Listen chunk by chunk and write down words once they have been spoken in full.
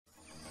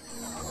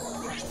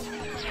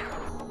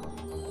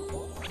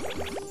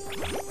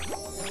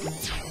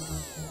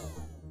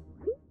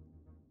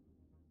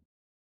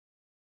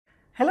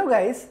Hello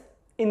guys,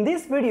 in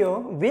this video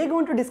we are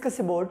going to discuss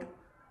about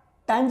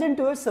tangent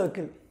to a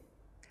circle.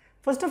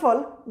 First of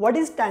all, what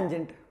is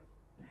tangent?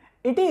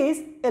 It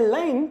is a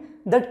line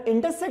that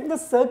intersects the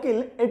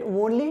circle at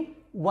only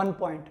one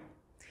point.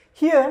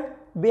 Here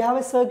we have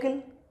a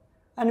circle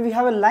and we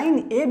have a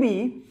line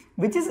AB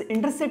which is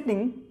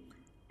intersecting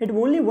at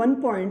only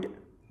one point,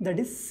 that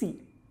is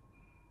C.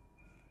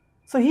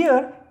 So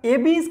here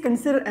AB is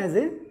considered as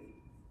a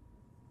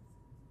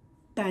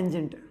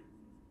tangent.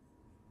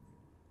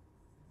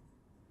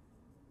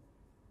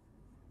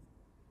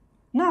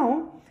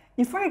 Now,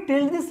 if I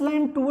tilt this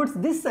line towards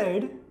this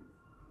side,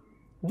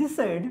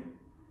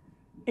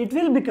 it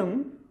will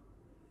become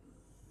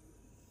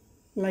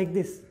like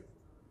this.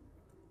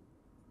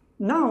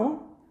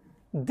 Now,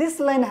 this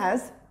line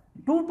has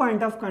 2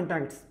 points of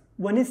contacts.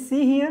 One is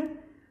C here,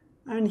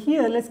 and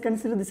here let's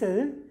consider this as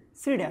a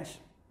C dash.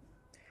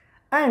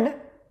 And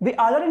we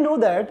already know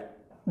that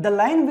the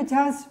line which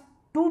has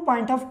 2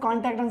 points of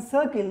contact on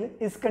circle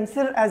is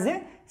considered as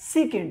a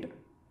secant.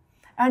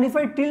 And if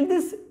I tilt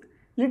this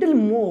little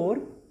more,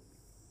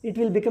 it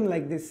will become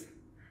like this.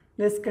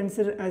 Let's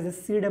consider as a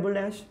C double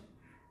dash,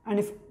 and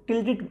if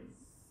tilt it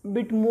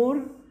bit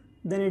more,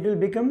 then it will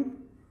become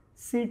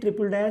C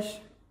triple dash,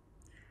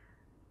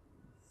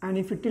 and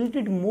if you tilt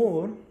it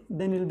more,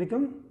 then it will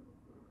become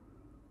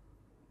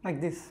like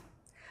this.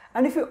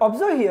 And if you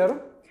observe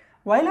here,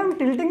 while I am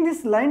tilting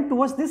this line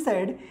towards this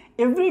side,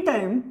 every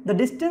time the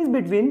distance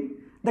between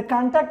the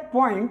contact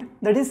point,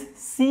 that is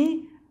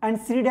C and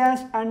C dash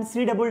and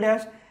C double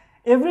dash,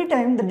 every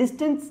time the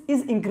distance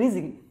is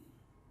increasing.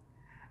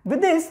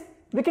 With this,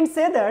 we can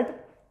say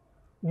that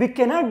we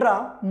cannot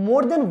draw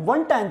more than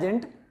one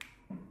tangent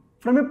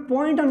from a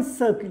point on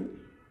circle.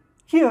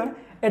 Here,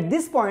 at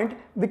this point,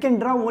 we can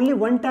draw only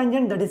one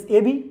tangent, that is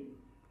AB.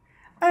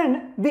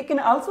 And we can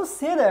also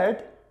say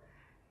that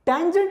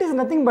tangent is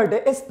nothing but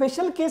a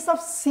special case of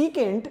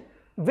secant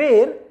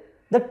where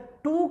the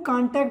two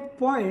contact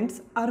points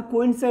are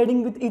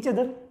coinciding with each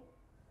other.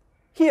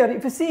 Here,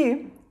 if you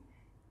see,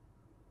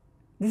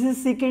 this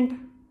is secant.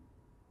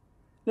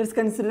 Let's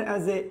consider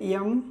as a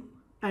M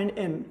and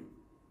N.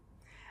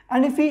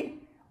 And if we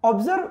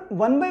observe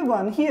one by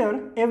one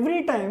here,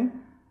 every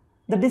time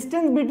the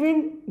distance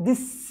between this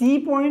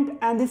C point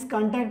and this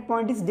contact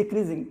point is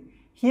decreasing.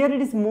 Here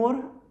it is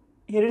more,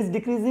 here it is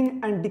decreasing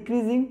and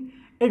decreasing.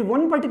 At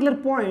one particular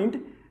point,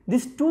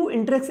 these two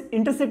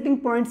intersecting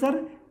points are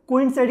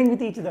coinciding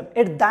with each other.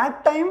 At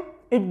that time,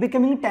 it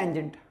becoming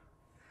tangent.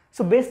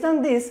 So based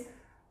on this,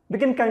 we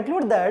can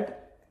conclude that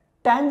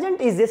tangent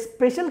is a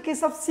special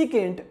case of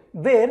secant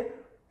where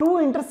two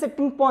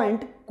intersecting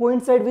points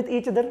coincide with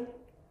each other.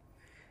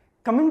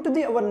 Coming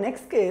to our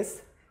next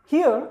case,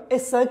 here a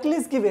circle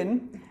is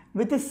given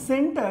with a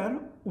center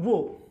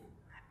O,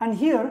 and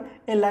here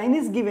a line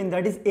is given,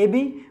 that is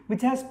AB,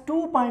 which has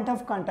 2 points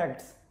of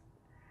contacts.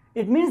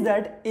 It means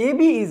that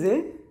AB is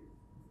a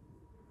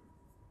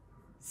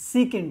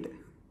secant.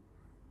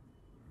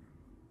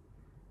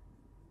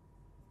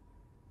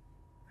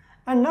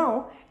 And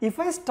now if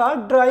I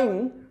start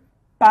drawing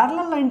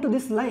parallel line to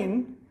this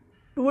line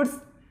towards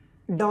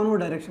downward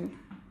direction,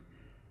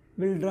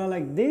 we'll draw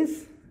like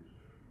this.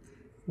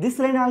 This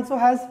line also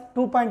has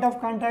 2 points of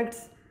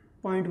contacts,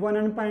 point 1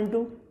 and point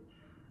 2,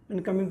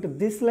 and coming to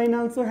this line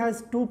also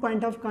has 2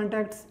 points of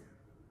contacts,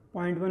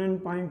 point 1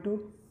 and point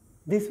 2,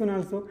 this one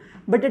also.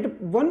 But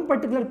at one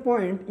particular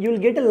point you will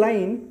get a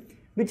line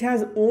which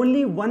has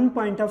only 1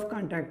 point of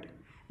contact.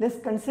 Let's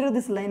consider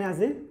this line as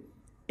a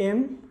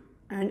M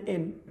and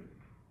N.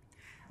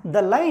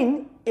 The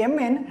line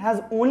MN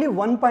has only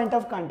 1 point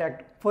of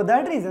contact. For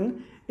that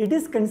reason, it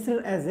is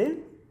considered as a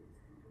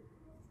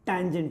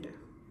tangent.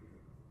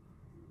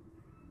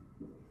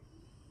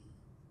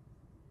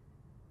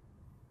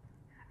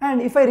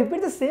 And if I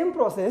repeat the same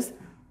process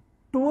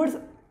towards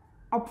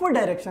upward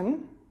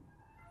direction,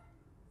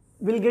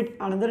 we'll get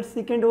another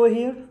secant over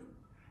here,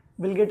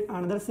 we'll get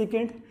another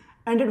secant,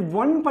 and at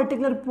one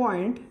particular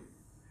point,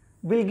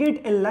 we'll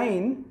get a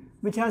line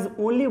which has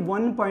only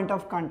 1 point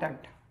of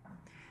contact.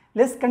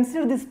 Let's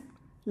consider this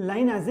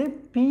line as a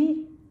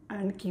P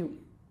and Q.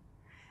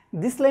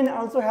 This line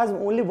also has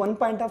only 1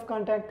 point of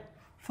contact.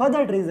 For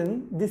that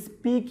reason, this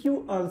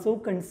PQ also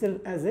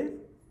considered as a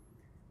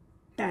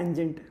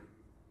tangent.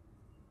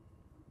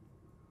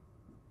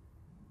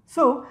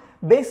 So,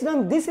 based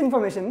on this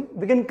information,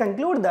 we can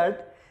conclude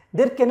that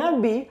there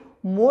cannot be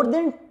more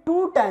than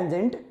 2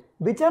 tangents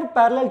which are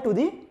parallel to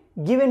the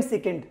given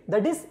secant,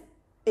 that is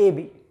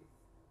AB.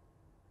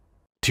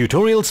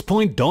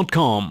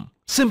 TutorialsPoint.com.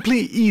 Simply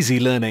easy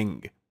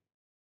learning.